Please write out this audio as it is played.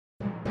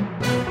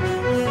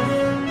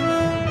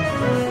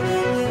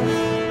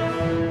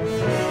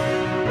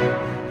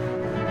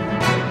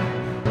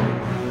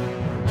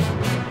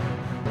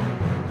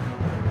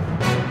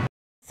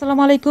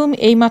আসসালামু আলাইকুম।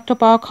 এইমাত্র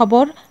পাওয়া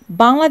খবর,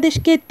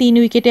 বাংলাদেশকে ৩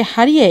 উইকেটে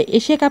হারিয়ে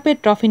এশিয়া কাপের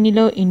ট্রফি নিল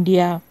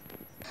ইন্ডিয়া।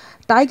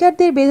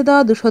 টাইগারদের বেঁধে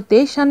দেওয়া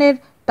 ২২৩ রানের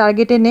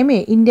টার্গেটে নেমে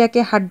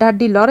ইন্ডিয়াকে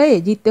হাড্ডাহাড্ডি লড়াইয়ে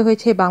জিততে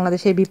হয়েছে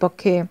বাংলাদেশের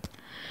বিপক্ষে।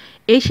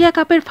 এশিয়া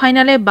কাপের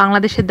ফাইনালে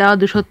বাংলাদেশের দেওয়া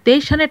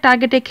 ২২৩ রানের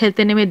টার্গেটে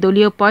খেলতে নেমে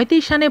দলীয়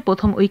 ৩৫ রানে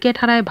প্রথম উইকেট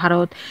হারায়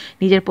ভারত।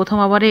 নিজের প্রথম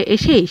ওভারে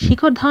এসেই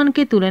শিখর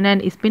ধাওয়ানকে তুলে নেন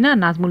স্পিনার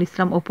নাজমুল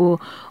ইসলাম অপু।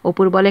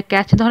 অপুর বলে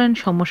ক্যাচ ধরেন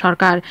সৌম্য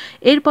সরকার।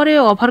 এরপরে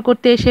ওভার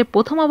করতে এসে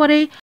প্রথম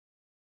ওভারেই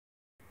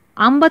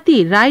আমবাতি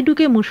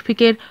রায়ডুকে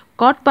মুশফিকের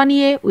কট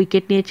বানিয়ে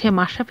উইকেট নিয়েছে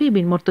মাশরাফি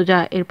বিন মুর্তজা।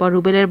 এরপর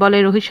রুবেলের বলে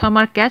রোহিত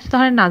শর্মার ক্যাচ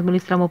ধরেন নাজমুল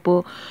ইসলাম অপু।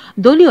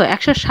 দলীয়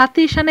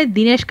 ১৩৭ রানে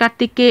দীনেশ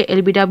কার্তিককে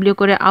এলবিডব্লিউ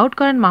করে আউট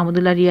করেন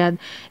মাহমুদুল্লাহ রিয়াদ।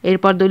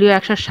 এরপর দলীয়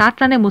 ১৬০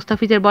 রানে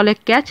মুস্তাফিজের বলে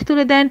ক্যাচ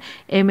তুলে দেন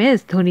MS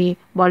ধোনি।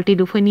 বলটি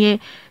লুফে নিয়ে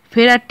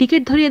ফেরার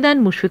টিকিট ধরিয়ে দেন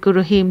মুশফিকুর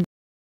রহিম।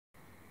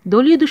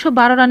 দলীয়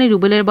 ২১২ রানে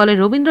রুবেলের বলে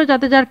রবীন্দ্র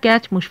জাদেজার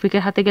ক্যাচ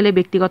মুশফিকের হাতে গেলে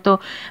ব্যক্তিগত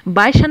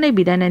 ২২ রানে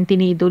বিদায় নেন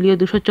তিনি। দলীয়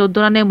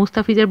 ২১৪ রানে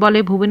মুস্তাফিজের বলে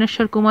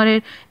ভুবনেশ্বর কুমারের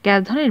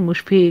ক্যাচ ধরেন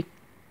মুশফিক।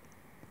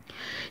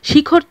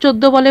 শিখর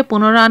 ১৪ বলে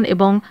 ১৫ রান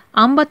এবং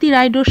আমবাতি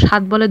রায়ডুর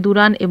 ৭ বলে ২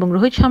 রান এবং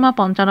রোহিত শর্মা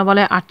 ৫৫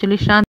 বলে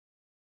 ৪৮ রান,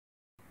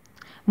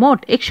 মোট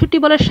 ৬১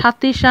 বলে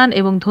 ৩৭ রান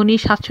এবং ধোনি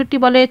 ৬৭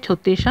 বলে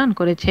 ৩৬ রান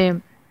করেছে।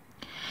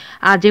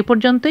 আজ এ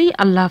পর্যন্তই।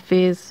 আল্লাহ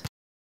হাফেজ।